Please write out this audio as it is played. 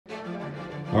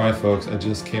All right, folks, I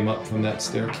just came up from that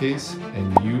staircase,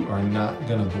 and you are not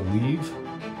gonna believe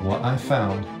what I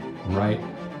found right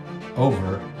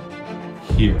over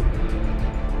here.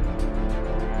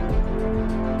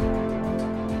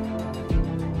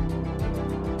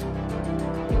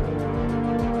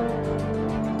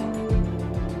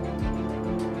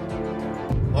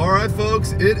 All right,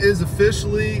 folks, it is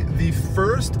officially the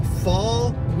first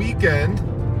fall weekend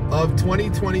of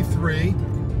 2023,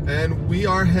 and we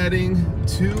are heading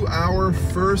to our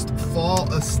first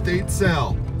fall estate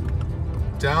sale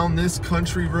down this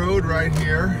country road right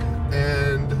here.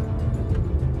 And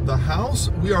the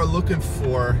house we are looking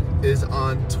for is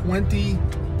on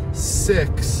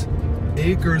 26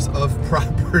 acres of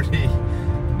property.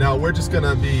 Now we're just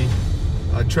gonna be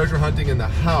treasure hunting in the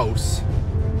house,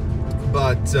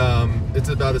 but it's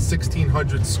about a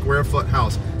 1,600 square foot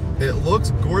house. It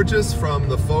looks gorgeous from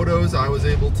the photos I was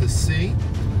able to see.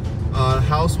 The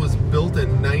house was built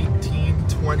in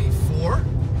 1924,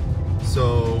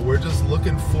 so we're just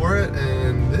looking for it,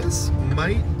 and this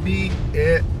might be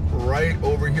it right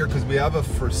over here because we have a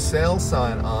for sale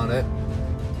sign on it,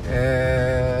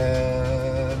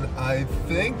 and I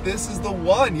think this is the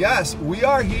one. Yes, we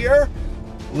are here.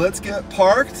 Let's get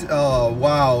parked. Oh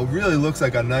wow, it really looks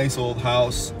like a nice old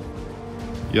house.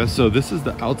 Yeah, so this is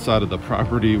the outside of the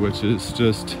property, which is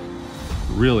just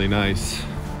really nice.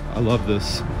 I love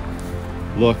this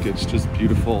look. It's just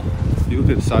beautiful. You look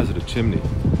at the size of the chimney,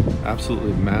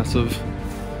 absolutely massive.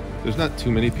 There's not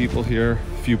too many people here,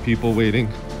 few people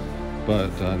waiting, but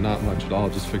not much at all.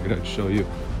 Just figured I'd show you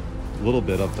a little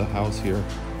bit of the house here.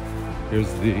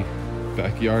 Here's the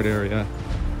backyard area,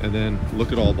 and then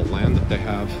look at all the land that they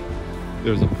have.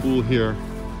 There's a pool here,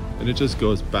 and it just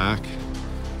goes back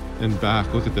and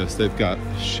back. Look at this. They've got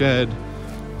a shed,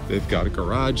 they've got a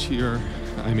garage here.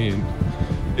 I mean,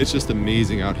 it's just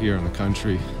amazing out here in the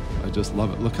country. I just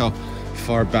love it. Look how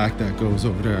far back that goes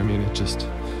over there. I mean, it just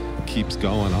keeps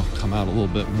going. I'll come out a little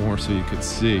bit more so you could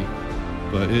see,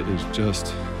 but it is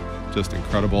just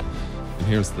incredible. And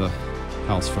here's the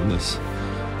house from this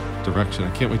direction.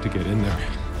 I can't wait to get in there.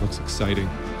 Looks exciting.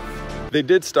 They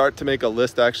did start to make a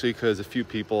list actually because a few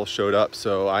people showed up,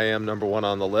 so I am number one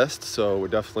on the list, so we're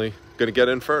definitely gonna get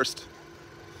in first.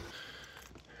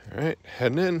 All right,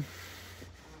 heading in.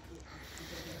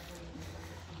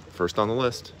 First on the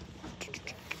list.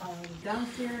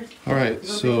 All right,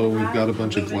 so we've got a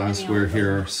bunch of glassware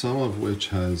here, some of which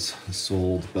has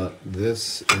sold, but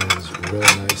this is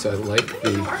really nice. I like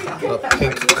the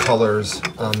pink colors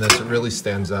on this. It really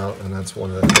stands out, and that's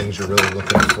one of the things you're really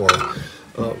looking for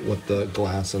with the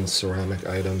glass and ceramic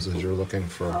items, is you're looking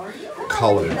for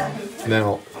color.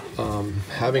 Now,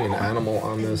 having an animal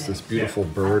on this beautiful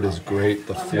bird is great.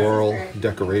 The floral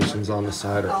decorations on the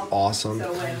side are awesome,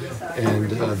 and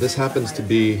this happens to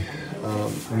be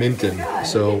Minton,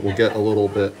 so we'll get a little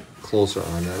bit closer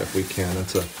on that if we can.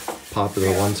 It's a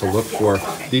popular one to look for.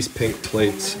 These pink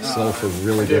plates sell for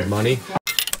really good money.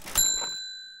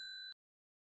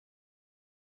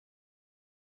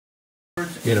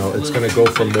 You know, it's going to go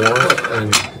for more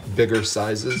and bigger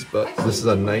sizes, but this is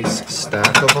a nice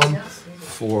stack of them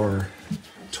for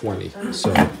 20.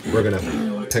 So we're going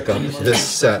to pick up this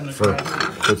set for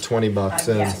 20 bucks,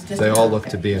 and they all look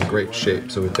to be in great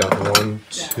shape. So we've got 1,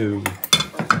 2,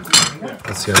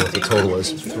 let's see what the total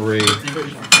is, 3,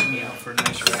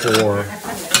 4,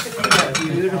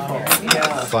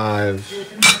 5,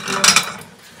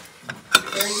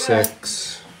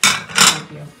 6,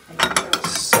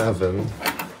 7,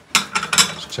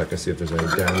 just check and see if there's any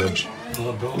damage,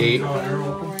 8,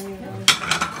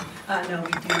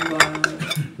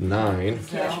 9,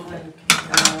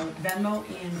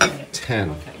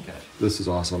 10. This is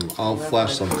awesome. I'll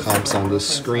flash some comps on this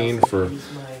screen for,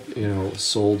 you know,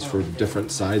 solds for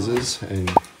different sizes,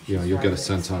 and you know, you'll get a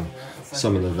sense on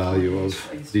some of the value of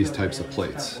these types of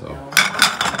plates. So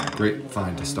great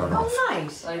find to start off. Oh,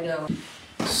 nice. I know.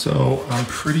 So I'm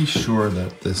pretty sure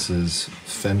that this is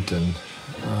Fenton.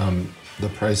 The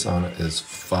price on it is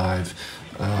 $5.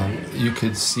 You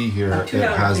could see here it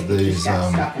has these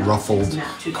ruffled,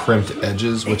 crimped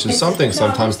edges, which is something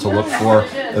sometimes to look for.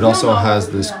 It also has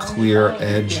this clear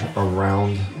edge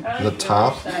around the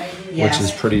top, which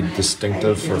is pretty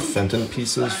distinctive for Fenton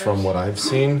pieces from what I've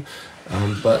seen.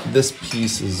 But this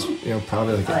piece is, you know,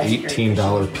 probably like an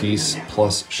 $18 piece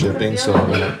plus shipping, so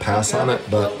I'm gonna pass on it.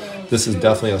 But this is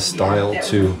definitely a style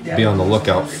to be on the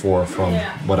lookout for from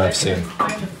what I've seen.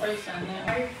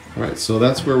 All right, so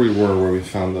that's where we were, where we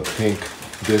found the pink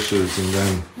dishes, and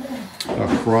then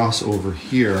across over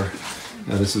here,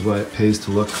 now this is why it pays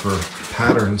to look for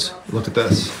patterns. Look at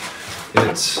this.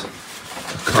 It's a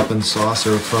cup and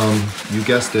saucer from, you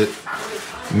guessed it,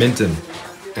 Minton.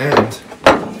 And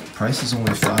price is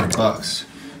only $5.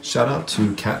 Shout out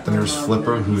to Kat the Nurse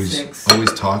Flipper, who's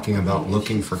always talking about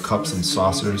looking for cups and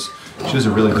saucers. She has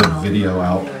a really good video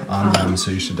out on them,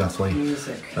 so you should definitely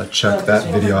check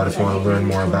that video out if you want to learn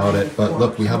more about it. But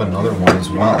look, we have another one as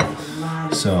well.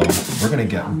 So we're going to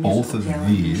get both of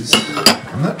these.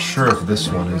 I'm not sure if this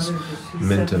one is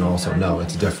Minton also. No,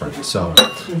 it's different. So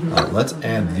let's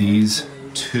add these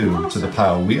two to the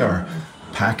pile. We are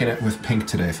packing it with pink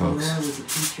today,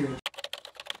 folks.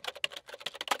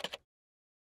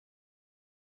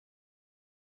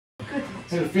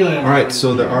 All right,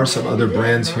 so there are some other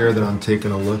brands here that I'm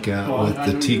taking a look at with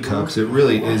the teacups. It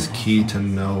really is key to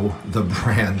know the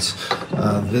brands.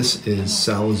 This is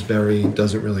Salisbury,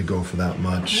 doesn't really go for that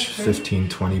much, 15,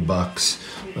 20 bucks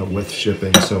with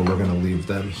shipping, so we're gonna leave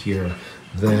them here.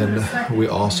 Then we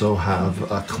also have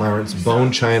Clarence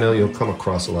bone china. You'll come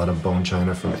across a lot of bone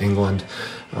china from England.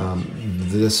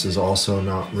 This is also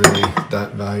not really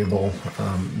that valuable.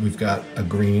 We've got a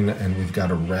green and we've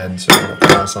got a red, so I'm gonna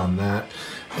pass on that.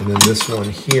 And then this one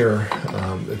here,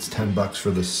 it's 10 bucks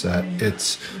for the set.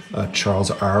 It's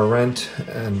Charles Arendt,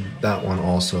 and that one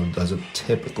also doesn't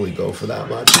typically go for that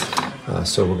much.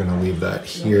 So we're gonna leave that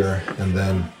here. And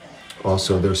then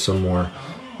also there's some more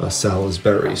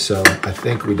Salisbury. So I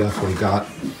think we definitely got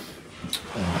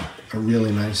a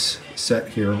really nice set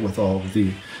here with all of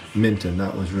the Minton.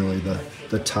 That was really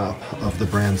the top of the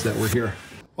brands that were here.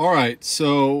 All right,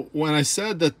 so when I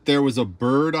said that there was a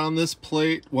bird on this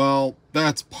plate, well,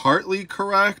 that's partly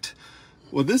correct.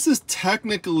 Well, this is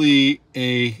technically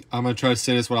I'm gonna try to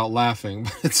say this without laughing,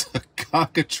 but it's a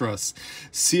cockatrice.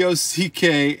 C-O-C-K-A-T-R-I-C-E.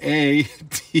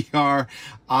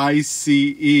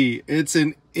 It's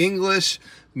an English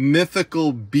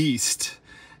mythical beast,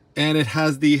 and it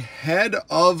has the head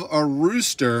of a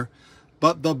rooster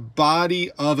but the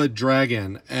body of a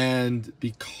dragon. And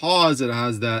because it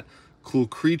has that cool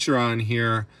creature on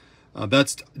here,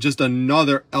 that's just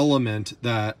another element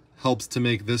that helps to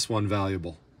make this one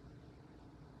valuable.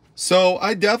 So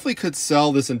I definitely could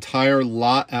sell this entire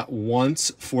lot at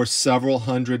once for several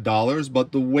 $100s,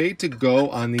 but the way to go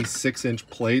on these 6-inch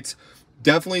plates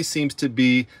definitely seems to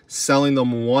be selling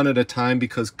them one at a time,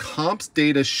 because comps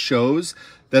data shows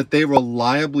that they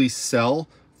reliably sell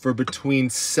for between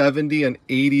 $70 and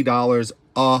 $80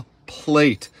 a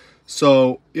plate.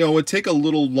 So, you know, it would take a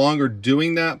little longer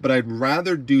doing that, but I'd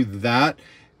rather do that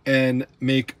and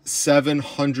make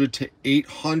 $700 to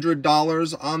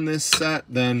 $800 on this set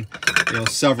than, you know,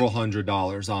 several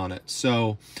 $100s on it.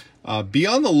 So be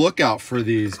on the lookout for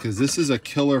these, because this is a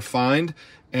killer find.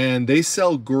 And they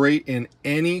sell great in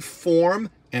any form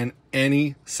and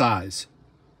any size.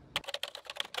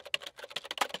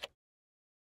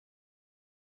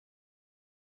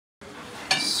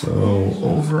 So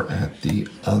over at the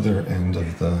other end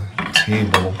of the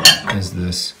table is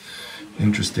this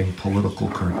interesting political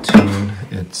cartoon.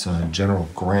 It's General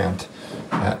Grant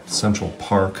at Central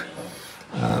Park.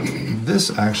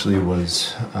 This actually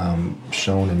was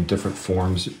shown in different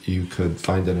forms. You could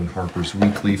find it in Harper's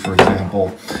Weekly, for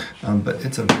example, but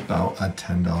it's about a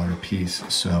 $10 piece,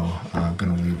 so I'm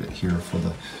going to leave it here for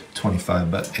the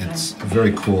 25, but it's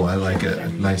very cool. I like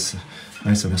it. Nice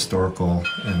and historical,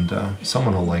 and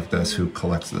someone will like this who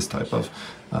collects this type of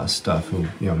stuff, who,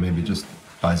 you know, maybe just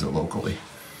buys it locally.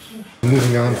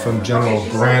 Moving on from General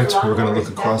Grant, we're going to look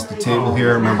across the table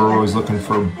here. Remember, we're always looking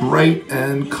for bright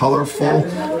and colorful.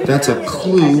 That's a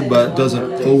clue, but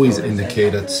doesn't always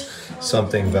indicate it's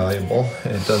something valuable.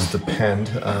 It does depend.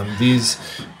 These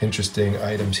interesting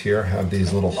items here have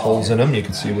these little holes in them. You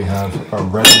can see we have a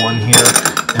red one here,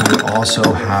 and we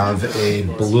also have a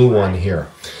blue one here.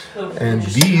 And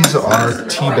these are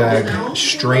tea bag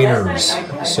strainers,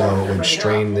 so it would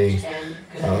strain the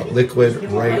liquid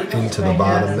right into the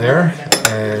bottom there.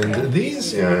 And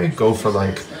these go for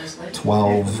like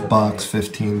 12 bucks,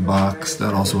 15 bucks.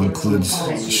 That also includes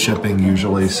shipping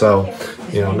usually, so,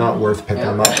 you know, not worth picking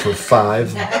them up for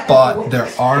 $5. But there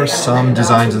are some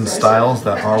designs and styles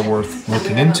that are worth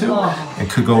looking into and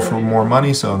could go for more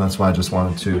money, so that's why I just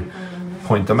wanted to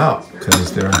point them out,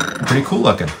 because they're pretty cool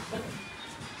looking.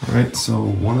 All right, so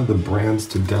one of the brands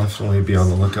to definitely be on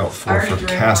the lookout for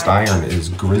cast iron is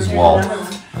Griswold.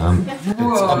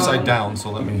 It's upside down, so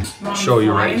let me show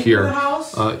you right here.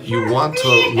 You want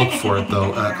to look for it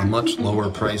though at a much lower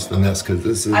price than this, because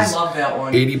this is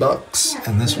 80 bucks,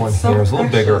 and this one here is a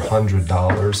little bigger,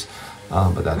 $100.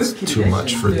 But that's too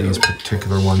much for these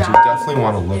particular ones. You definitely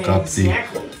want to look up the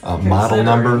model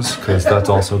numbers, because that's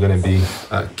also going to be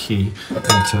key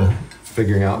into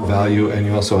figuring out value, and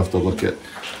you also have to look at,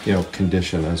 you know,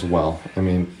 condition as well. I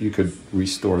mean, you could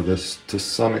restore this to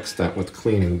some extent with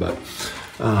cleaning, but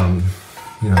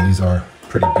you know, these are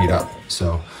pretty beat up,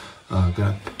 so I'm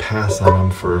gonna pass on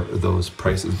them for those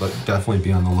prices, but definitely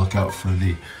be on the lookout for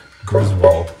the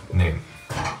Griswold name.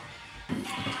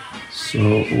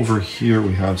 So over here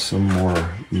we have some more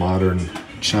modern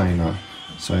china,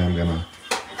 so I am gonna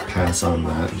pass on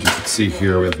that. As you can see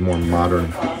here, we have more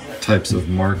modern types of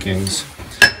markings.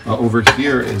 Over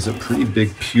here is a pretty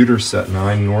big pewter set. Now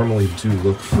I normally do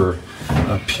look for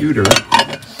pewter.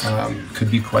 Could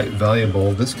be quite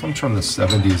valuable. This comes from the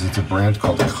 70s. It's a brand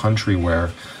called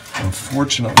Countryware.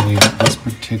 Unfortunately, this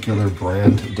particular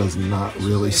brand does not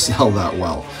really sell that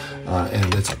well.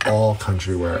 And it's all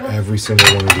Countryware, every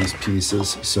single one of these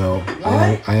pieces. So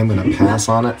I am going to pass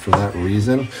on it for that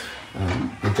reason.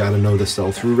 We got to know the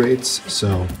sell-through rates,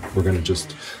 so we're going to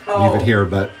just leave it here.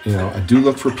 But you know, I do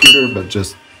look for pewter, but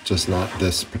just not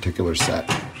this particular set.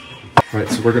 All right,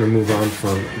 so we're going to move on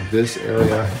from this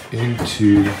area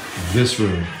into this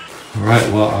room. All right,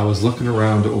 well, I was looking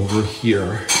around over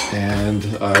here, and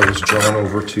I was drawn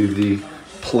over to the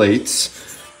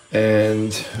plates,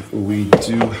 and we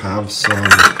do have some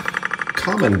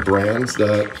common brands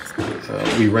that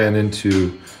we ran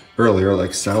into earlier,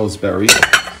 like Salisbury,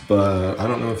 but I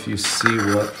don't know if you see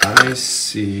what I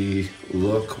see.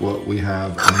 Look what we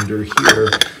have under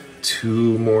here.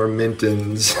 2 more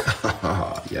Mintons.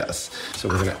 Yes. So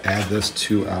we're going to add this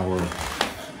to our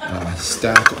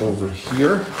stack over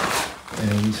here.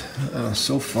 And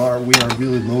so far we are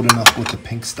really loading up with the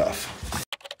pink stuff.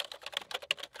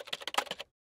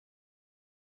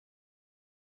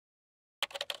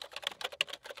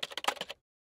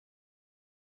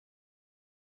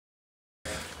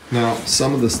 Now,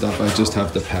 some of the stuff I just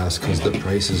have to pass because the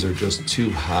prices are just too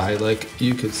high. Like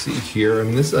you could see here, I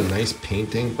mean, this is a nice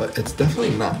painting, but it's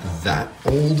definitely not that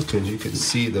old because you can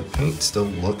see the paint still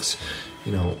looks,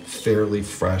 you know, fairly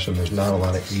fresh, and there's not a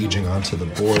lot of aging onto the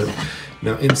board.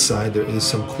 Now inside there is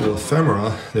some cool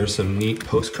ephemera. There's some neat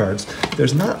postcards.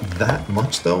 There's not that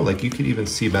much though. Like you could even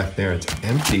see back there, it's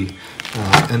empty.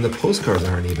 And the postcards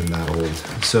aren't even that old.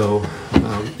 So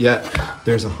yet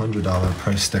there's $100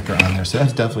 price sticker on there. So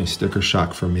that's definitely sticker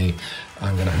shock for me.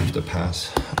 I'm gonna have to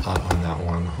pass on that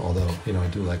one. Although, you know, I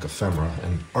do like ephemera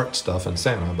and art stuff and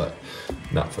Santa, but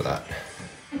not for that.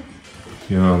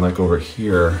 You know, like over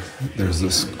here, there's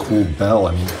this cool bell.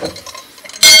 I mean,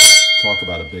 talk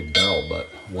about a big bell, but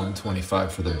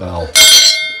 $125 for the bell.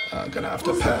 Gonna have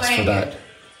to pass for that.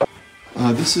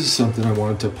 This is something I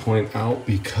wanted to point out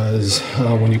because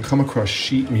when you come across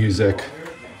sheet music,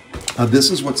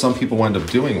 this is what some people wind up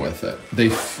doing with it. They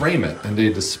frame it and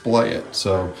they display it.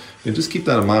 So you just keep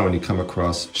that in mind when you come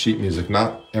across sheet music.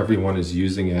 Not everyone is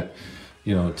using it,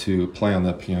 you know, to play on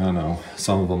the piano.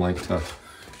 Some of them like to,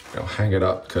 you know, hang it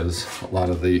up because a lot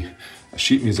of the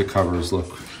sheet music covers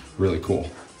look really cool.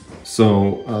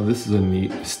 So this is a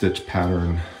neat stitch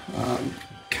pattern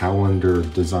calendar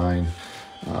design.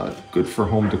 Good for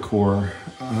home decor.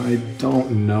 I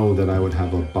don't know that I would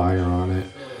have a buyer on it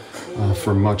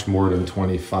for much more than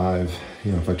 25.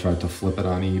 You know, if I tried to flip it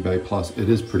on eBay. Plus, it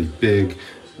is pretty big.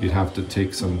 You'd have to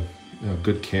take some, you know,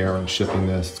 good care in shipping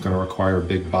this. It's going to require a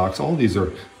big box. All these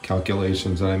are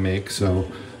calculations that I make, so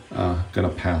gonna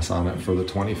pass on it for the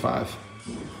 25.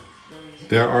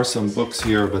 There are some books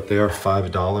here, but they are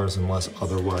 $5 unless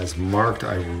otherwise marked.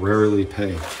 I rarely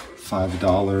pay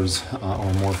 $5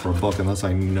 or more for a book unless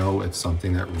I know it's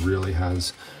something that really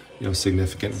has, you know,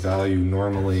 significant value.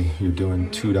 Normally you're doing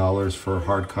 $2 for a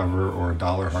hardcover or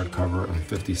 $1 hardcover and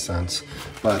 50 cents.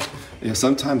 But you know,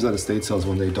 sometimes at estate sales,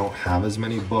 when they don't have as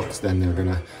many books, then they're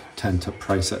gonna tend to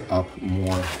price it up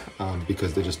more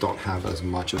because they just don't have as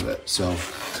much of it. So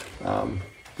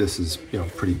this is, you know,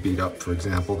 pretty beat up. For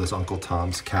example, this Uncle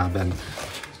Tom's Cabin,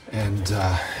 and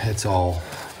it's all,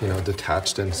 you know,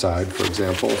 detached inside, for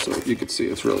example, so you can see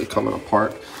it's really coming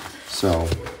apart. So,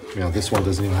 you know, this one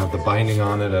doesn't even have the binding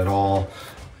on it at all,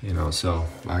 you know, so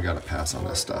I gotta pass on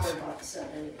this stuff.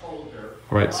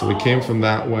 All right, so we came from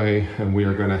that way and we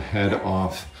are gonna head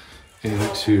off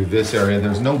into this area.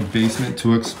 There's no basement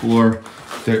to explore.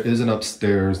 There is an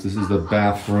upstairs. This is the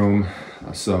bathroom.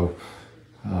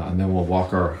 And then we'll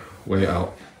walk our way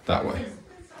out that way.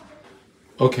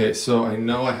 Okay, so I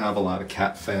know I have a lot of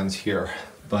cat fans here,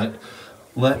 but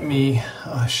let me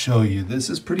show you. This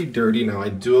is pretty dirty. Now, I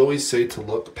do always say to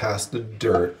look past the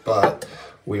dirt, but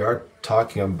we are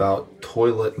talking about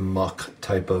toilet muck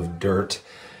type of dirt.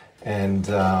 And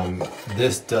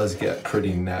this does get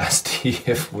pretty nasty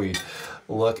if we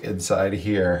look inside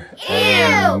here.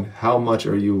 I mean, how much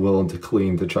are you willing to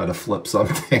clean to try to flip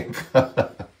something?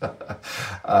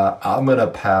 I'm gonna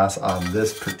pass on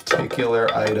this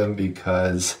particular item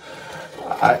because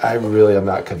I really am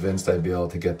not convinced I'd be able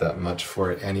to get that much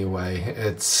for it anyway.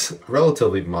 It's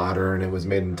relatively modern. It was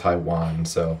made in Taiwan,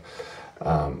 so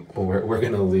we're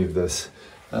gonna leave this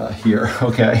here,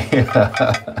 okay?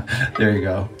 There you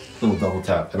go, little double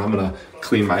tap, and I'm gonna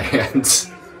clean my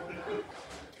hands.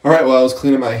 All right, while I was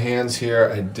cleaning my hands here,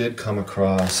 I did come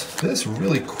across this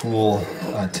really cool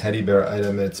teddy bear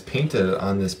item. It's painted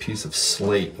on this piece of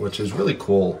slate, which is really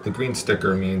cool. The green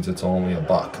sticker means it's only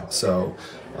 $1, so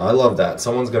I love that.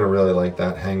 Someone's gonna really like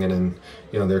that hanging in,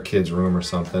 you know, their kid's room or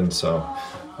something. So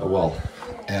we'll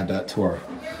add that to our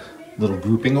little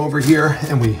grouping over here,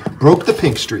 and we broke the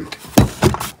pink streak.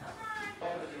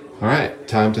 All right,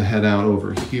 time to head out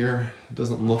over here. It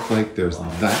doesn't look like there's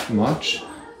that much,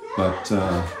 but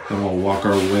then we'll walk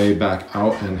our way back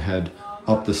out and head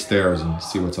up the stairs and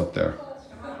see what's up there.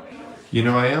 You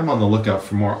know, I am on the lookout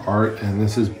for more art, and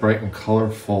this is bright and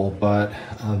colorful, but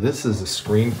this is a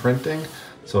screen printing,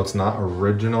 so it's not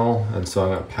original, and so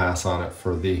I'm gonna pass on it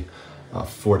for the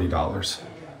 $40.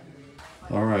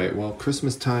 All right, well,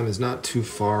 Christmas time is not too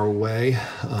far away,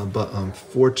 but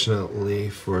unfortunately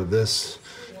for this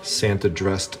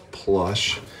Santa-dressed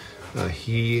plush,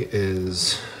 he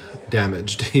is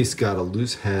damaged. He's got a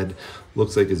loose head,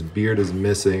 looks like his beard is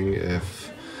missing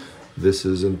if this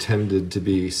is intended to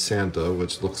be Santa,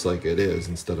 which looks like it is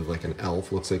instead of like an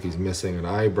elf. Looks like he's missing an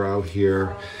eyebrow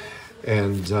here,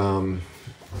 and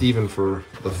even for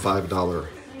the $5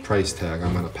 price tag,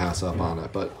 I'm going to pass up on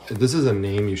it. But this is a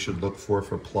name you should look for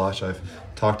plush. I've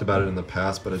talked about it in the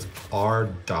past, but it's R.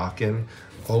 Dawkin.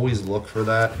 Always look for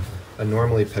that. I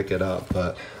normally pick it up,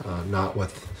 but not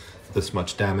with this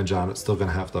much damage on it. Still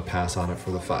gonna have to pass on it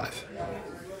for the $5.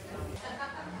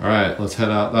 All right, let's head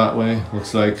out that way.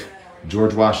 Looks like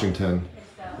George Washington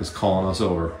is calling us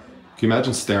over. Can you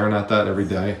imagine staring at that every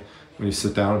day? When you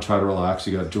sit down and try to relax,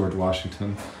 you got George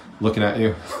Washington looking at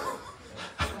you.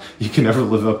 You can never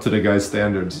live up to the guy's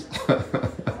standards.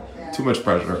 Too much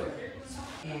pressure.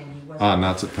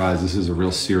 Not surprised, this is a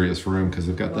real serious room because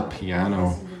they've got the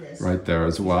piano right there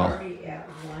as well.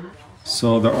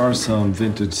 So there are some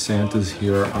vintage Santas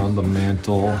here on the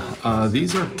mantle.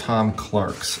 These are Tom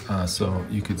Clark's, so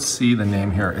you could see the name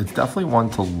here. It's definitely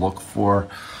one to look for.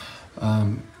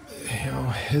 You know,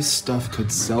 his stuff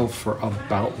could sell for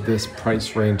about this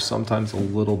price range, sometimes a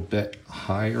little bit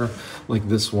higher. Like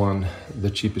this one, the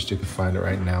cheapest you can find it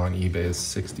right now on eBay is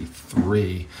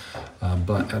 $63,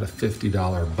 but at a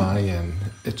 $50 buy-in,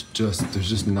 it's just, there's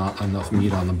just not enough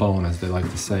meat on the bone, as they like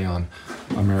to say on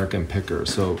American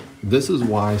Pickers. So this is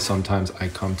why sometimes I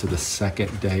come to the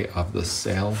second day of the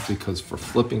sale, because for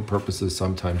flipping purposes,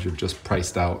 sometimes you're just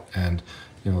priced out, and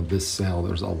you know, this sale,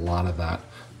 there's a lot of that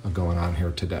going on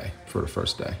here today for the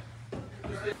first day.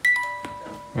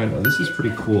 Right now, this is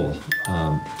pretty cool.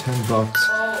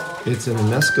 $10. It's an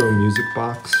Unesco music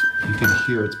box. You can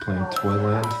hear it's playing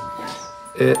Toyland.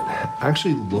 It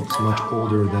actually looks much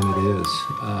older than it is.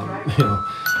 You know,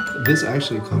 this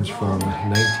actually comes from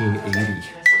 1980,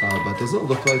 but doesn't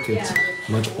look like it's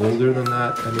much older than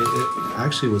that. I mean, it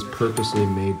actually was purposely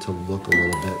made to look a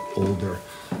little bit older.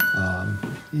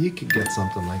 You could get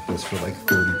something like this for like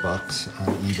 $30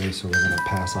 on eBay, so we're gonna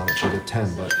pass on it for the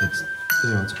 10, but it's, you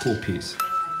know, it's a cool piece.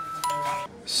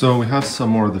 So we have some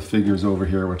more of the figures over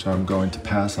here, which I'm going to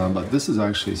pass on, but this is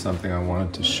actually something I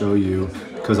wanted to show you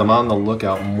because I'm on the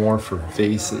lookout more for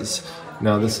vases.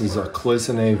 Now this is a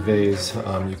cloisonné vase.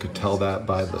 You could tell that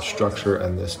by the structure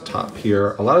and this top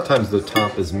here. A lot of times the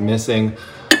top is missing.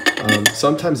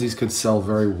 Sometimes these could sell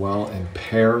very well in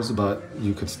pairs, but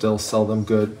you could still sell them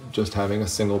good just having a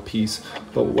single piece.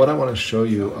 But what I want to show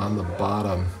you on the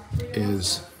bottom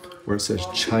is where it says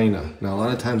China. Now a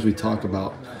lot of times we talk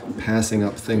about passing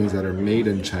up things that are made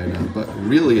in China, but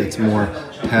really it's more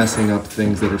passing up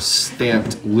things that are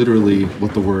stamped literally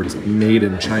with the words made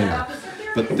in China.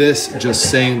 But this, just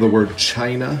saying the word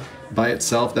China by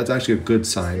itself, that's actually a good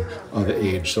sign of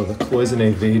age. So the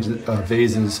cloisonné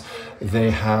vases,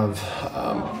 they have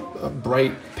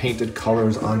bright painted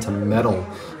colors onto metal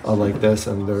like this,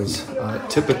 and there's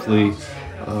typically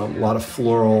a lot of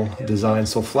floral design.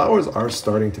 So flowers are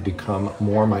starting to become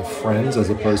more my friends as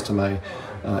opposed to my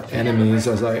enemies,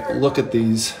 as I look at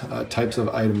these types of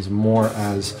items more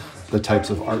as the types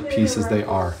of art pieces they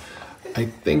are. I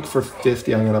think for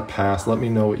 $50 I'm gonna pass. Let me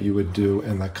know what you would do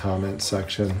in the comment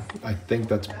section. I think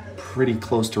that's pretty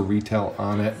close to retail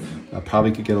on it. I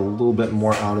probably could get a little bit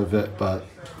more out of it, but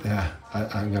yeah,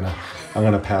 I'm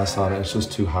gonna pass on it. It's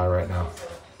just too high right now.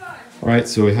 All right,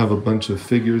 so we have a bunch of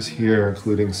figures here,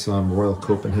 including some Royal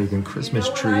Copenhagen Christmas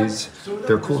trees.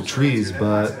 They're cool trees,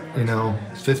 but you know,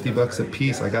 50 bucks a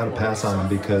piece, I gotta pass on them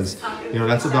because, you know,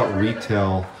 that's about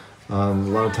retail. A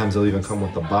lot of times they'll even come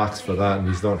with the box for that, and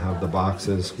these don't have the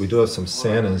boxes. We do have some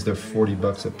Santas, they're 40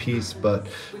 bucks a piece, but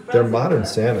they're modern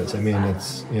Santas. I mean,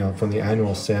 it's, you know, from the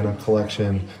annual Santa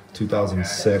collection,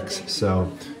 2006,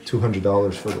 so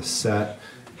 $200 for the set.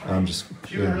 I'm just,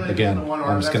 again,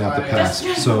 I'm just gonna have to pass.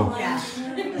 So,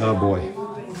 oh boy.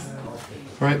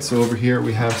 All right, so over here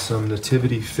we have some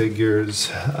nativity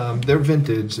figures. They're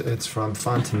vintage. It's from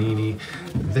Fontanini.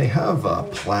 They have a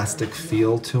plastic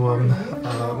feel to them,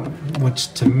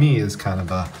 which to me is kind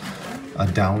of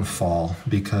a downfall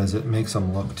because it makes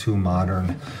them look too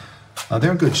modern.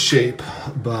 They're in good shape,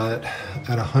 but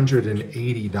at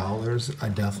 $180, I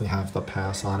definitely have to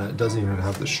pass on it. It doesn't even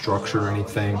have the structure or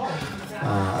anything.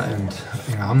 And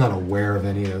you know, I'm not aware of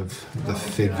any of the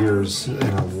figures in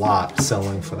a lot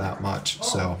selling for that much,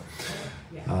 so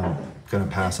I'm gonna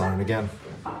pass on it again.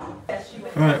 All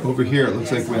right, over here it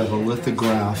looks like we have a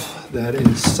lithograph that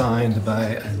is signed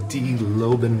by D.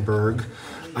 Lobenberg.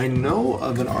 I know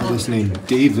of an artist named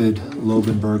David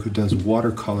Lobenberg who does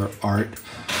watercolor art,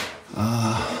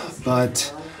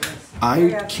 but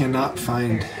I cannot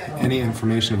find any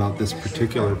information about this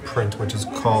particular print, which is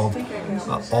called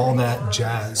All That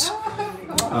Jazz.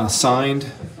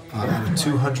 Signed out of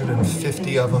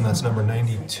 250 of them, that's number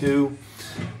 92.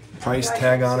 Price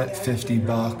tag on it, 50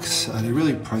 bucks. They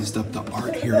really priced up the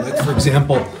art here. Like for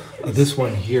example, this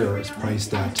one here is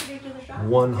priced at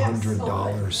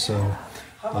 $100. So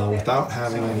without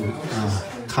having any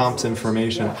comps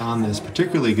information on this,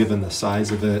 particularly given the size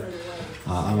of it,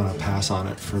 I'm going to pass on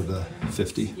it for the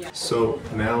 50. So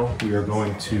now we are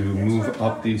going to move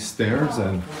up these stairs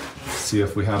and see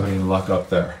if we have any luck up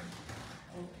there.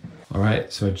 All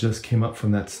right, so I just came up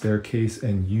from that staircase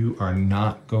and you are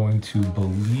not going to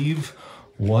believe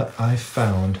what I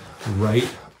found right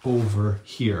over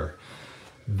here.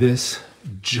 This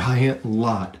giant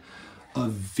lot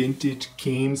of vintage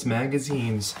games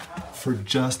magazines for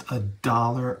just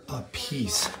 $1 a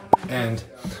piece. And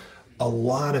a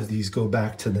lot of these go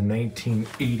back to the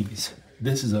 1980s.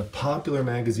 This is a popular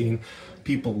magazine.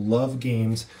 People love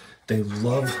games. They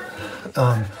love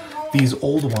these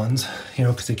old ones, you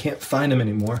know, because they can't find them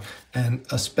anymore. And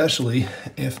especially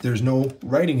if there's no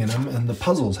writing in them and the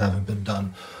puzzles haven't been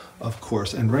done, of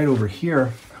course. And right over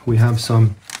here, we have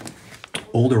some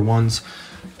older ones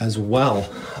as well.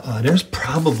 There's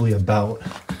probably about,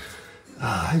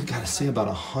 I've got to say about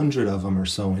 100 of them or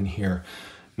so in here.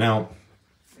 Now,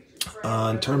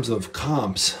 in terms of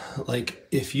comps, like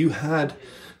if you had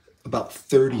about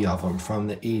 30 of them from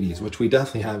the 80s, which we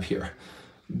definitely have here,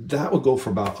 that would go for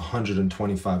about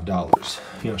 $125,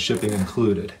 you know, shipping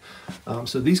included.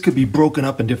 So these could be broken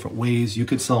up in different ways. You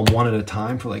could sell them one at a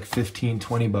time for like 15,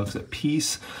 20 bucks a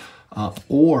piece,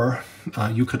 or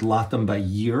you could lot them by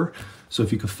year. So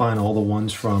if you could find all the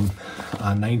ones from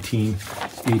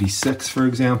 1986, for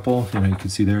example, you know, you can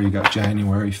see there you got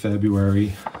January,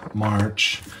 February,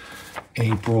 March,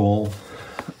 April,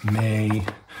 May,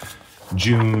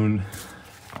 June,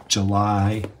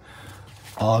 July,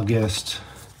 August,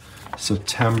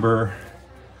 September,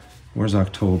 where's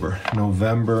October?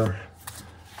 November,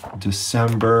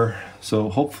 December. So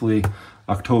hopefully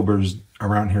October's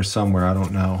around here somewhere, I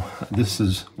don't know. This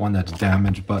is one that's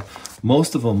damaged, but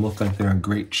most of them look like they're in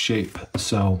great shape.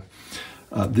 So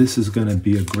this is gonna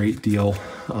be a great deal.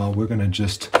 We're gonna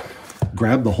just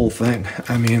grab the whole thing.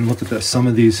 I mean, look at this. Some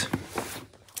of these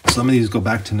go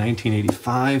back to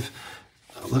 1985.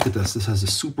 Look at this. This has the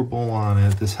Super Bowl on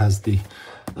it. This has the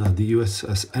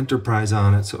USS Enterprise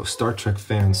on it. So Star Trek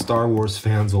fans, Star Wars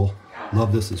fans will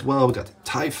love this as well. We got the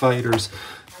TIE Fighters.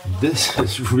 This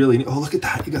is really, oh, look at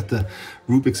that. You got the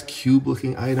Rubik's Cube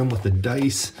looking item with the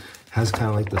dice. Has kind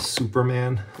of like the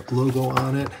Superman logo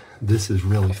on it. This is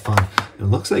really fun. It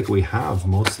looks like we have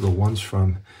most of the ones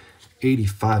from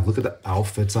 85. Look at the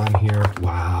outfits on here.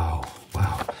 Wow.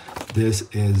 Wow. This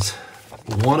is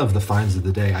one of the finds of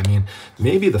the day. I mean,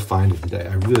 maybe the find of the day.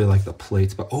 I really like the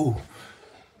plates, but oh,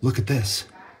 look at this.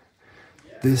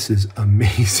 This is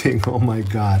amazing. Oh my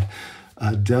God.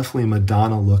 Definitely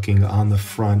Madonna looking on the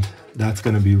front. That's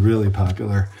going to be really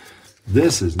popular.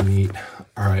 This is neat.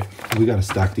 All right, we got to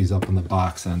stack these up in the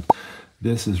box, and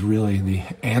this is really the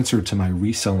answer to my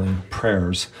reselling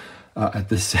prayers at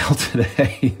this sale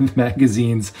today.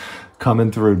 Magazines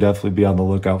coming through. Definitely be on the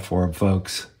lookout for them,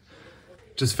 folks.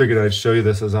 Just figured I'd show you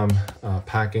this as I'm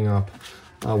packing up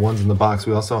ones in the box.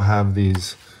 We also have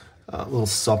these little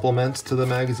supplements to the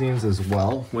magazines as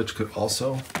well, which could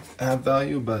also add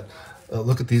value, but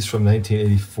Look at these from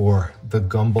 1984. The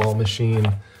gumball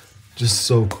machine, just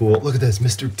so cool. Look at this,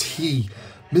 Mr.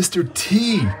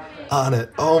 T on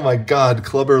it. Oh my God,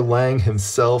 Clubber Lang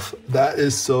himself. That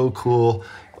is so cool.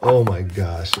 Oh my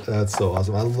gosh, that's so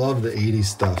awesome. I love the 80s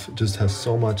stuff. It just has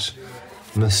so much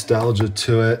nostalgia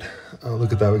to it. Oh,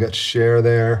 look at that, we got Cher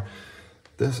there.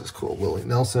 This is cool, Willie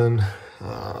Nelson.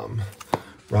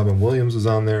 Robin Williams was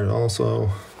on there also.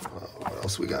 What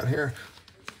else we got here?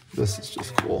 This is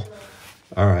just cool.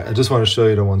 All right, I just want to show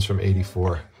you the ones from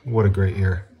 84. What a great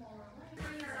year.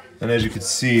 And as you can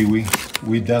see,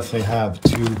 we definitely have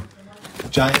 2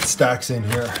 giant stacks in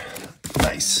here.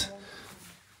 Nice.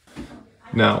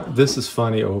 Now, this is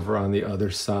funny over on the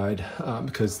other side,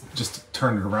 because just to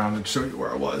turn it around and show you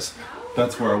where I was.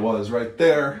 That's where I was, right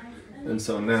there. And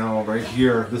so now right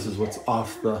here, this is what's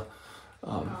off the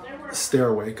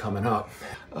stairway coming up.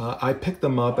 I picked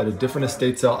them up at a different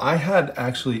estate sale. I had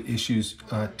actually issues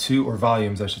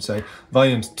volumes, I should say,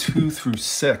 volumes 2 through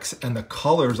 6, and the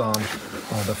colors on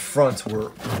the fronts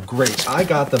were great. I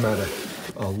got them at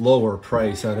a lower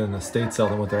price at an estate sale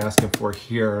than what they're asking for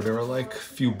here. They were like a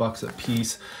few bucks a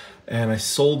piece, and I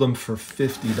sold them for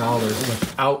 $50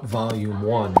 without volume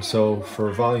 1. So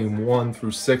for volume 1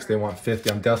 through 6, they want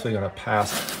 $50. I'm definitely going to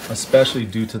pass, especially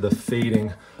due to the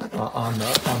fading on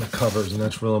the covers, and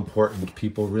that's real important.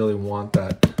 People really want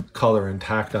that color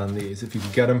intact on these. If you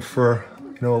can get them for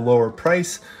a lower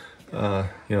price,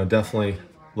 definitely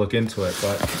look into it.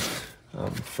 But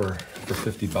for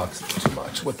 50 bucks, it's too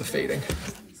much with the fading.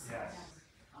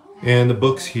 And the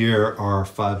books here are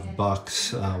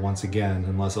 $5 once again,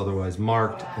 unless otherwise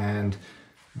marked, and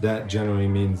that generally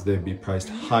means they'd be priced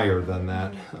higher than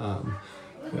that,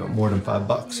 more than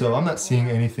 $5. So I'm not seeing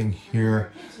anything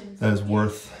here that is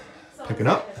worth picking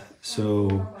up.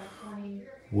 So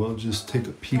we'll just take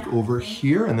a peek over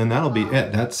here, and then that'll be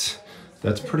it. That's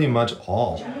pretty much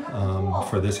all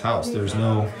for this house. There's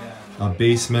no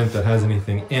basement that has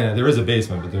anything in it. There is a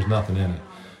basement, but there's nothing in it.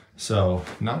 So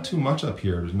not too much up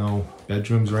here. There's no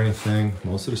bedrooms or anything.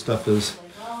 Most of the stuff is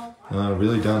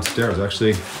really downstairs.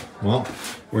 Actually, well,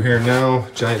 we're here now.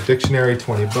 Giant dictionary,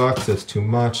 20 bucks. That's too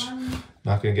much.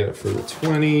 Not gonna get it for the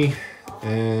 20.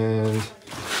 And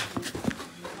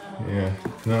yeah,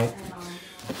 no.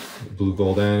 Blue and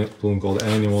gold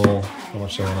annual. How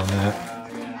much I want on that?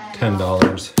 $10.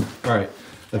 All right,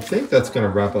 I think that's gonna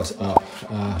wrap us up.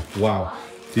 Wow,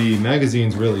 the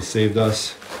magazines really saved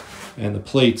us, and the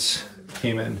plates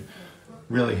came in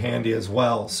really handy as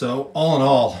well. So all in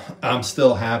all, I'm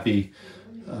still happy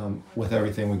with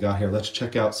everything we got here. Let's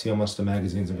check out, see how much the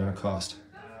magazines are gonna cost.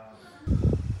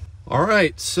 All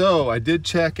right, so I did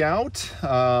check out.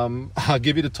 I'll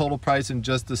give you the total price in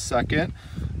just a second,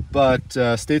 but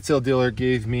estate sale dealer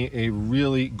gave me a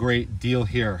really great deal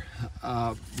here.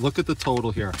 Look at the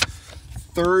total here.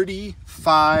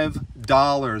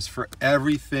 $35 for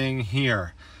everything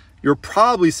here. You're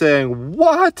probably saying,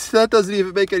 what? That doesn't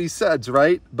even make any sense,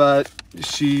 right? But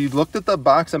she looked at the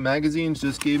box of magazines,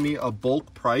 just gave me a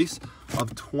bulk price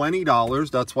of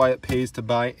 $20. That's why it pays to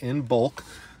buy in bulk.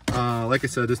 Like I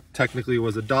said, this technically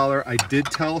was $1. I did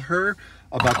tell her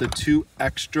about the 2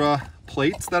 extra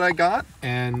plates that I got,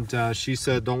 and she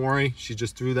said, don't worry, she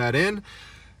just threw that in.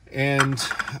 And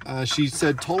she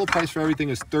said total price for everything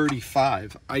is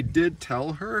 $35. I did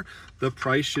tell her the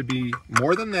price should be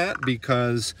more than that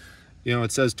because,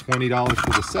 it says $20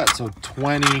 for the set. So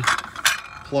 20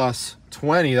 plus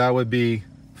 20, that would be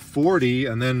 40.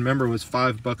 And then remember, it was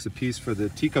 $5 a piece for the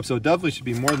teacup. So it definitely should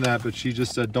be more than that, but she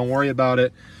just said, don't worry about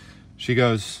it. She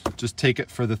goes, just take it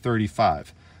for the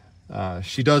 35.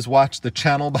 She does watch the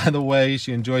channel, by the way.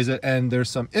 She enjoys it, and there's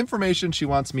some information she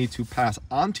wants me to pass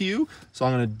on to you, so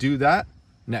I'm going to do that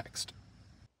next.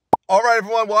 All right,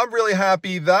 everyone. Well, I'm really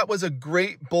happy. That was a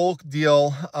great bulk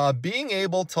deal. Being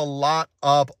able to lot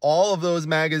up all of those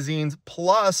magazines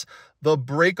plus the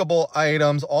breakable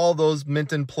items, all those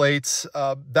Minton plates,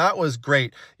 that was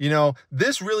great.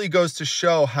 This really goes to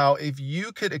show how if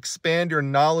you could expand your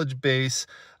knowledge base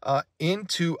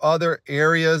into other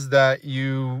areas that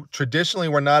you traditionally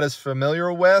were not as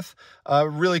familiar with,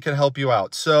 really can help you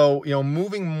out. So,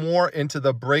 moving more into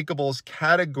the breakables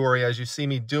category, as you see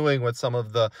me doing with some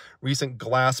of the recent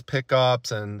glass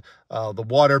pickups and the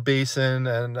water basin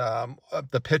and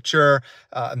the pitcher.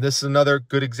 And this is another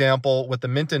good example with the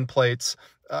Minton plates.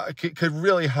 Could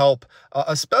really help,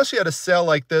 especially at a sale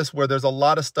like this where there's a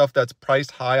lot of stuff that's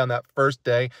priced high on that first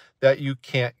day that you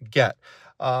can't get.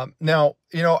 Now,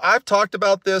 I've talked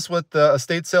about this with the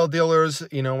estate sale dealers.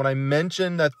 When I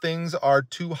mentioned that things are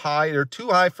too high, they're too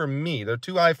high for me. They're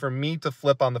too high for me to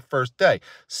flip on the first day.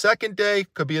 Second day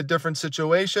could be a different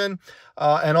situation.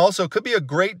 And also could be a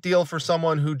great deal for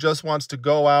someone who just wants to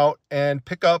go out and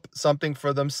pick up something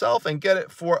for themselves and get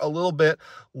it for a little bit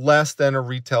less than a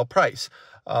retail price.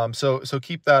 So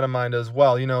keep that in mind as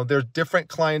well. There's different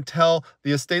clientele.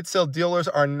 The estate sale dealers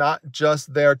are not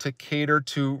just there to cater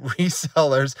to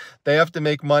resellers. They have to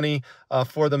make money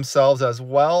for themselves as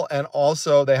well. And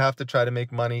also they have to try to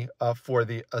make money for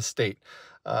the estate.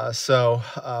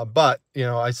 But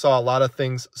I saw a lot of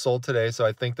things sold today, so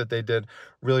I think that they did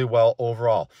really well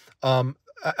overall.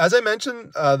 As I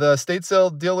mentioned, the estate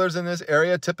sale dealers in this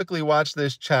area typically watch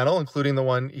this channel, including the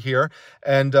one here.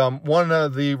 And one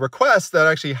of the requests that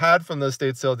I actually had from the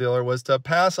estate sale dealer was to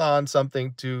pass on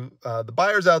something to the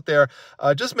buyers out there.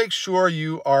 Just make sure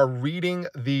you are reading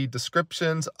the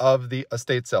descriptions of the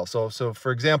estate sale. So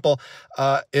for example,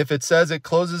 if it says it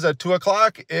closes at 2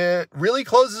 o'clock, it really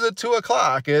closes at 2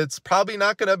 o'clock. It's probably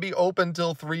not going to be open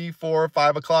till 3, 4,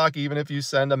 5 o'clock, even if you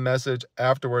send a message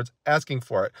afterwards asking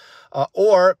for it.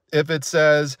 Or if it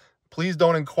says, please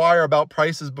don't inquire about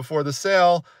prices before the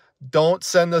sale, don't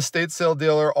send the estate sale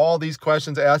dealer all these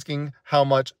questions asking how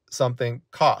much something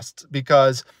costs.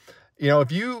 Because,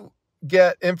 if you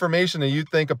get information and you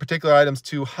think a particular item's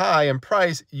too high in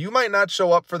price, you might not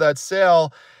show up for that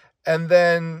sale, and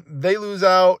then they lose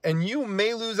out, and you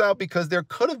may lose out because there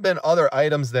could have been other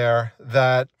items there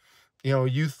that,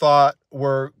 you thought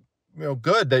were,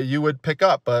 good that you would pick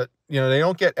up, but they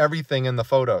don't get everything in the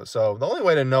photos. So the only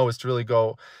way to know is to really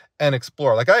go and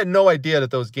explore. Like, I had no idea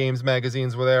that those games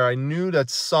magazines were there. I knew that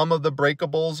some of the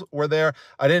breakables were there.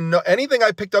 I didn't know anything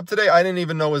I picked up today. I didn't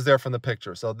even know was there from the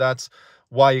picture. So that's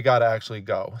why you got to actually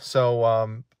go.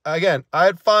 So, again, I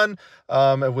had fun.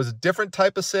 It was a different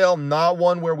type of sale, not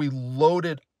one where we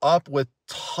loaded up with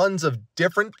tons of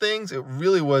different things. It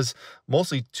really was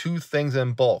mostly 2 things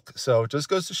in bulk. So it just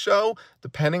goes to show,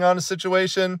 depending on the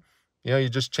situation, you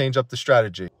just change up the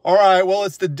strategy. All right, well,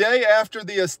 it's the day after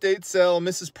the estate sale.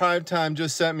 Mrs. Primetime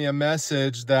just sent me a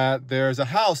message that there's a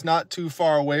house not too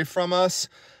far away from us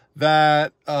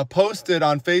that posted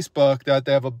on Facebook that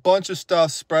they have a bunch of stuff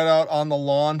spread out on the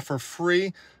lawn for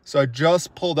free. So I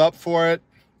just pulled up for it.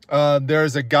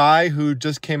 There's a guy who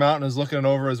just came out and is looking it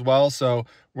over as well. So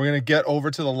we're going to get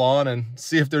over to the lawn and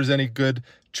see if there's any good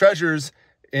treasures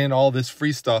in all this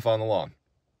free stuff on the lawn.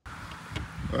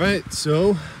 All right,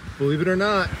 so believe it or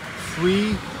not,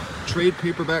 free trade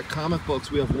paperback comic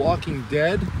books. We have Walking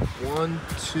Dead, 1,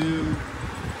 2,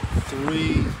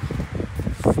 3,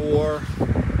 4,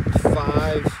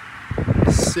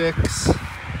 5, 6,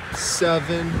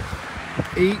 7,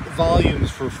 8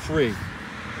 volumes for free.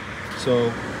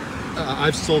 So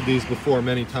I've sold these before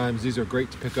many times. These are great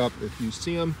to pick up if you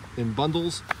see them in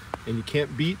bundles and you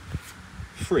can't beat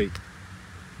free.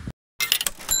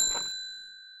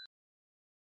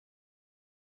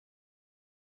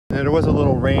 And there was a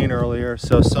little rain earlier,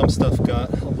 so some stuff got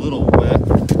a little wet,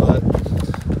 but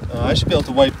I should be able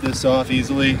to wipe this off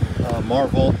easily.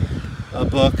 Marvel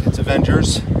book, it's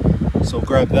Avengers, so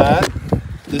grab that.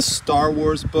 This Star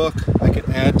Wars book I could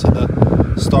add to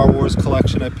the Star Wars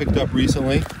collection I picked up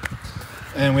recently.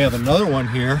 And we have another one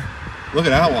here. Look at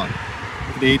that one.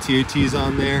 Look at the AT-ATs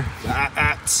on there.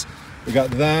 We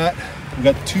got that. We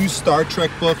got 2 Star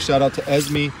Trek books. Shout out to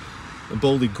Esme and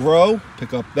Boldly Grow.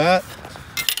 Pick up that.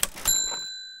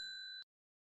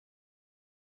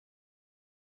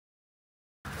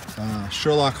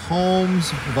 Sherlock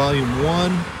Holmes, Volume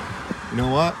 1. You know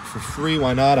what? For free,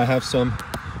 why not? I have some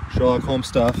Sherlock Holmes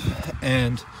stuff.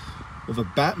 And we have a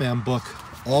Batman book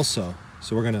also.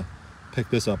 So we're going to pick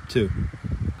this up too.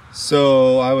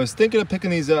 So I was thinking of picking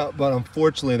these up, but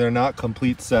unfortunately they're not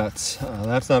complete sets.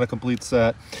 That's not a complete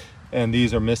set. And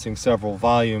these are missing several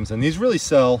volumes. And these really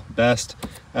sell best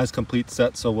as complete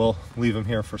sets, so we'll leave them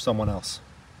here for someone else.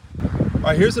 All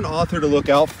right, here's an author to look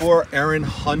out for, Erin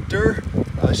Hunter.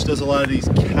 She does a lot of these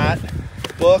cat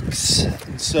books,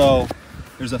 and so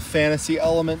there's a fantasy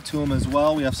element to them as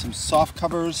well. We have some soft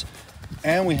covers,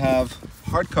 and we have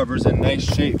hardcovers in nice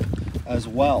shape as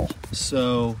well.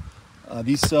 So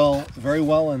these sell very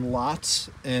well in lots,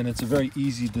 and it's a very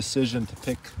easy decision to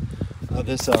pick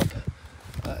this up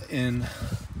in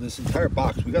this entire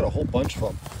box. We got a whole bunch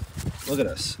from. Look at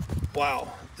this.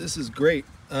 Wow, this is great.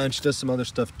 And she does some other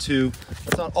stuff too.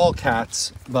 It's not all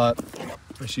cats, but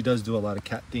she does do a lot of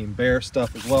cat themed bear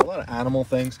stuff as well, a lot of animal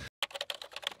things.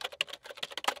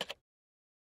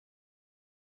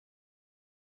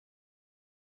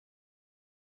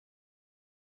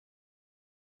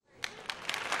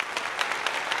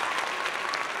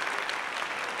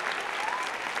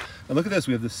 And look at this,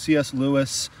 we have the C.S.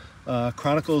 Lewis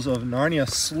Chronicles of Narnia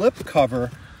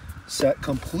slipcover set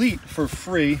complete for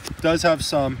free. It does have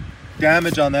some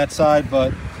damage on that side,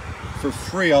 but for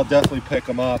free I'll definitely pick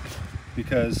them up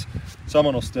because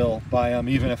someone will still buy them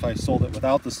even if I sold it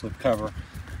without the slipcover.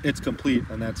 It's complete,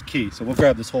 and that's key. So we'll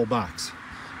grab this whole box.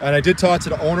 And I did talk to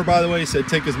the owner, by the way. He said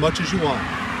take as much as you want.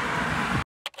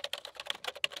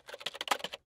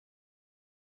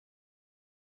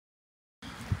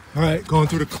 All right, going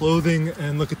through the clothing,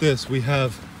 and look at this. We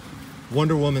have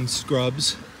Wonder Woman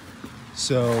scrubs.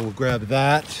 So we'll grab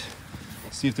that.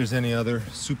 See if there's any other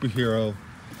superhero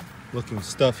looking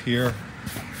stuff here.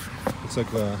 Looks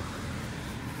like a,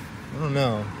 I don't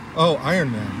know. Oh,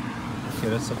 Iron Man. Okay,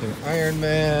 that's something Iron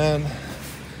Man.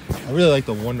 I really like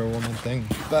the Wonder Woman thing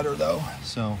better though.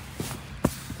 So I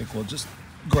think we'll just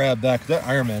grab that, because that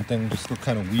Iron Man thing just looked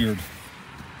kind of weird.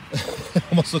 It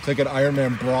almost looks like an Iron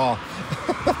Man bra.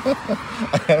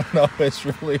 I don't know, it's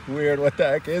really weird. What the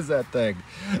heck is that thing?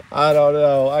 I don't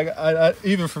know. I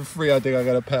even for free, I think I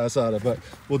gotta pass on it, but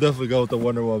we'll definitely go with the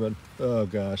Wonder Woman. Oh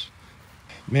gosh.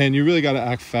 Man, you really gotta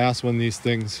act fast when these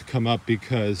things come up,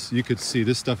 because you could see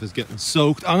this stuff is getting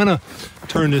soaked. I'm gonna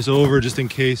turn this over just in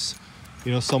case,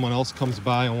 you know, someone else comes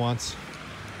by and wants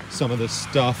some of this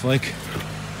stuff. Like,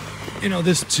 you know,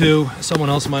 this too, someone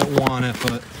else might want it,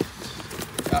 but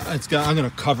I'm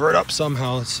gonna cover it up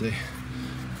somehow. Let's see.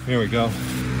 Here we go.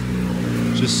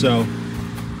 Just so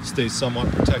it stays somewhat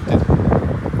protected.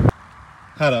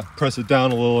 Had to press it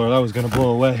down a little or that was gonna blow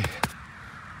away.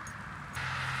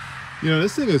 You know,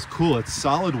 this thing is cool. It's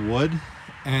solid wood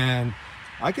and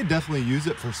I could definitely use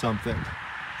it for something.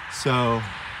 So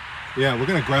yeah, we're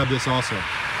gonna grab this also.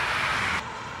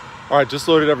 All right, just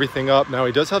loaded everything up. Now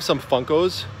he does have some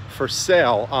Funkos for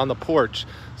sale on the porch,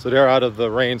 so they're out of the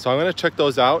rain. So I'm gonna check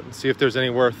those out and see if there's any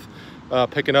worth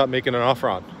picking up, making an offer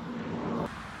on.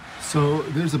 So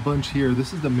there's a bunch here.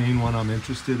 This is the main one I'm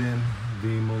interested in, the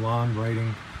Mulan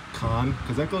writing con,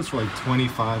 because that goes for like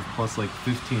 25 plus like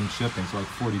 15 shipping, so like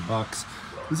 40 bucks.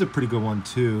 This is a pretty good one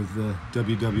too, the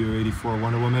WW84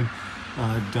 Wonder Woman,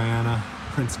 Diana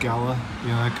Prince Gala. You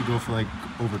know, that could go for like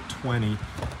over 20.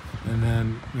 And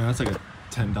then, you know, that's like a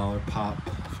 $10 pop.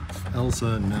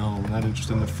 Elsa, no, not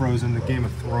interested in the Frozen. The Game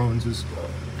of Thrones is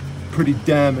pretty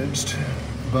damaged,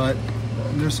 but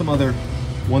there's some other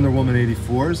Wonder Woman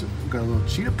 84s. Got a little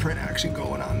cheetah print action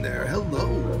going on there. Hello,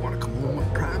 want to come home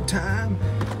with prime time?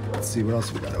 Let's see what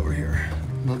else we got over here.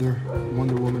 Another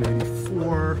Wonder Woman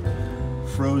 84.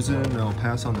 Frozen, no,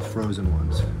 pass on the Frozen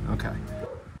ones. Okay.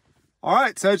 All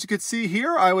right, so as you can see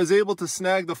here, I was able to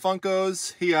snag the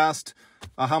Funkos. He asked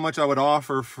how much I would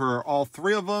offer for all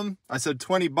three of them. I said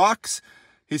 20 bucks.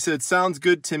 He said, sounds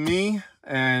good to me.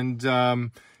 And you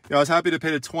know, I was happy to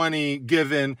pay the 20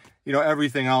 given, you know,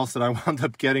 everything else that I wound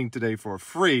up getting today for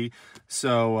free.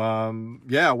 So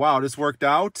yeah, wow, this worked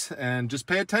out. And just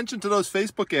pay attention to those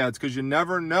Facebook ads, because you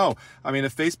never know. I mean, a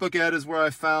Facebook ad is where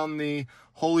I found the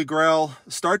Holy Grail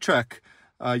Star Trek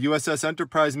USS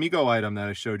Enterprise Mego item that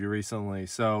I showed you recently.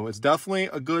 So it's definitely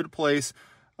a good place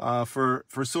for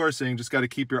sourcing. Just got to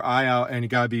keep your eye out, and you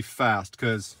got to be fast,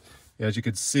 because as you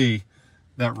could see,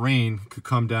 that rain could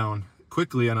come down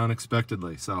quickly and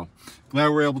unexpectedly. So glad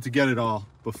we're able to get it all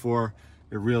before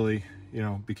it really, you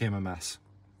know, became a mess.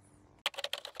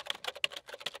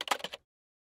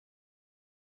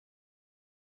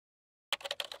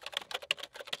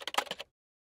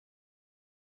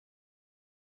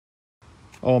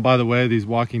 Oh, and by the way, these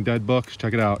Walking Dead books,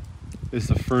 check it out. It's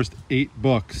the first 8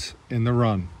 books in the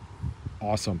run.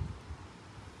 Awesome.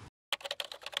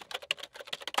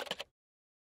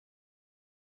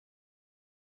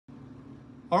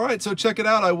 All right, so check it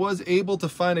out. I was able to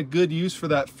find a good use for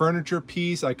that furniture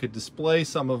piece. I could display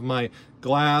some of my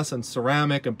glass and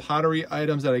ceramic and pottery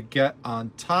items that I get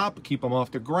on top, keep them off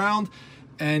the ground.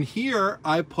 And here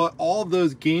I put all of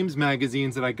those games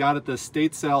magazines that I got at the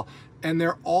estate sale, and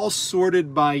they're all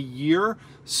sorted by year.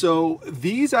 So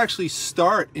these actually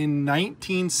start in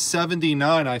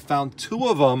 1979. I found 2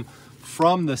 of them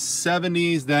from the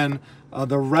 70s. Then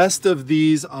the rest of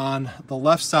these on the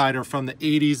left side are from the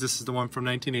 80s. This is the one from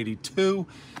 1982.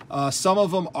 Some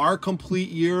of them are complete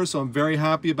years, so I'm very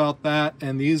happy about that.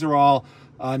 And these are all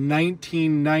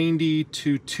 1990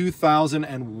 to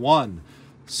 2001.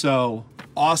 So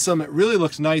awesome. It really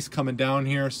looks nice coming down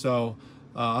here. So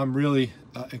I'm really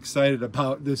excited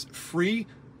about this free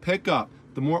pickup.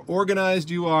 The more organized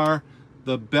you are,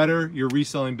 the better your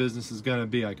reselling business is going to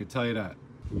be. I could tell you that.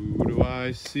 Who do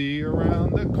I see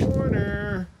around the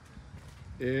corner?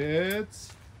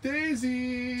 It's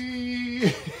Daisy.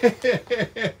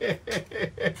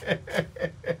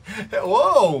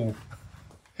 Whoa.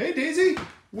 Hey, Daisy.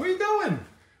 Where are you going?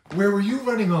 Where were you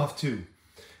running off to?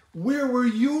 Where were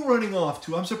you running off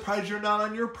to? I'm surprised you're not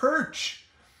on your perch.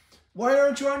 Why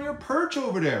aren't you on your perch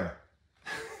over there?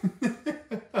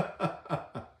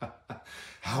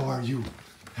 How are you?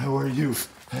 How are you?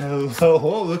 Hello.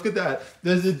 Oh, look at that.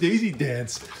 There's a daisy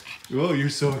dance. Oh, you're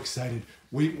so excited.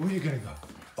 Wait, where are you going to go?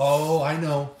 Oh, I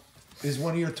know. Is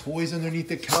one of your toys underneath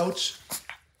the couch?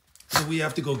 So we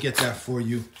have to go get that for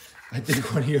you. I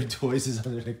think one of your toys is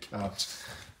under the couch.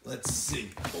 Let's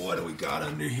see. What do we got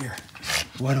under here?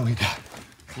 What do we got?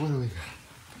 What do we got?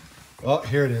 Oh,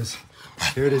 here it is.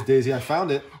 Here it is, Daisy. I found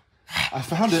it. I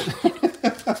found it.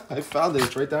 I found it.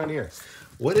 It's right down here.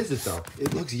 What is it, though?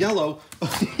 It looks yellow.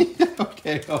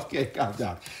 Okay, okay. Calm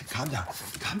down. Calm down.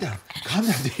 Calm down. Calm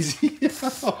down, Daisy.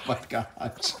 Oh, my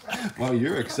gosh. Wow,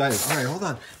 you're excited. All right, hold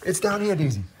on. It's down here,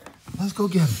 Daisy. Let's go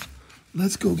get it.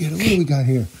 Let's go get it. What do we got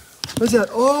here? What's that?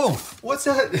 Oh, what's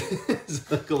that? It's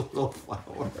like a little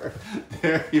flower.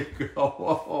 There you go.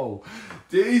 Oh,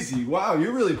 Daisy, wow,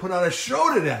 you really put on a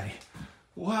show today.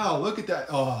 Wow, look at that.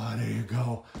 Oh, there you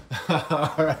go.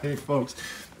 All right, folks,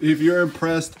 if you're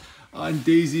impressed on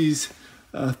Daisy's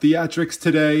theatrics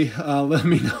today, let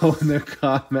me know in the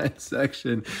comment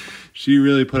section. She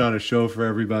really put on a show for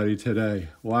everybody today.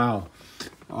 Wow.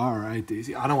 All right,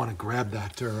 Daisy. I don't want to grab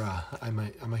that, or I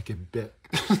might get bit.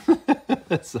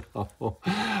 So, all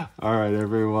right,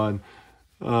 everyone.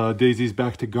 Daisy's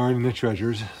back to guarding the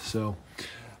treasures. So,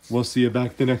 we'll see you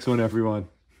back the next one, everyone.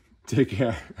 Take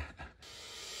care.